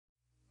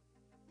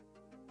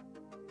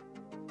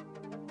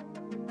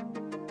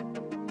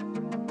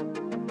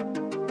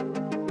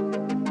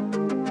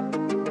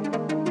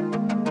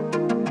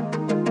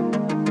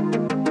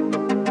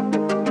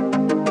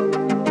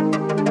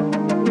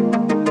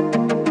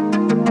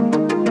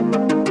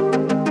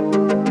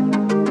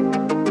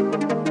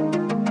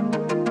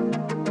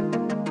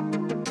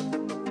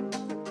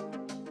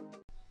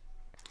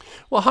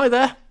Well, hi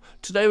there.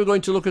 Today we're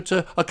going to look at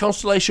a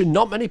constellation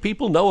not many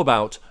people know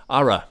about,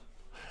 ARA.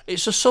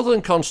 It's a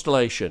southern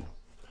constellation,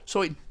 so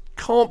it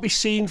can't be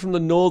seen from the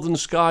northern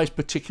skies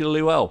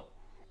particularly well,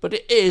 but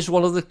it is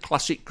one of the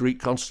classic Greek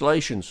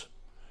constellations.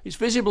 It's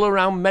visible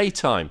around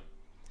Maytime,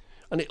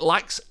 and it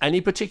lacks any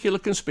particular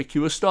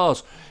conspicuous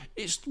stars.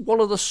 It's one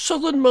of the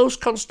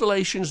southernmost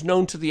constellations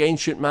known to the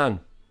ancient man,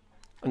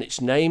 and its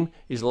name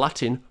is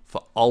Latin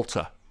for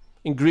altar.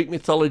 In Greek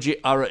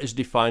mythology, ARA is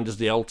defined as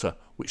the altar,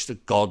 which the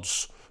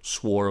gods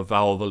swore a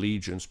vow of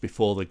allegiance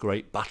before the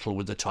great battle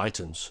with the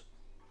Titans.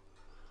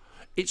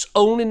 Its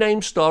only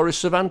named star is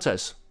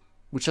Cervantes,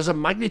 which has a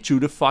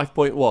magnitude of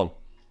 5.1,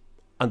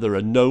 and there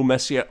are no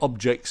Messier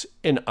objects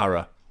in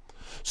ARA.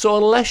 So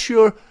unless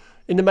you're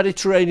in the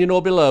Mediterranean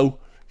or below,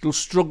 you'll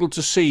struggle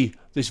to see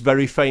this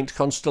very faint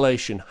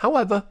constellation.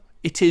 However,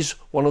 it is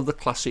one of the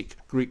classic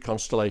Greek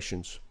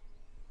constellations.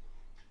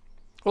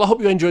 Well, I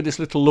hope you enjoyed this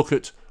little look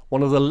at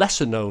one of the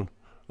lesser known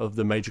of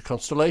the major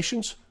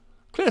constellations.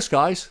 Clear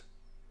skies,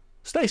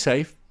 stay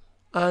safe,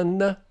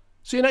 and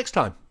see you next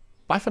time.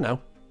 Bye for now.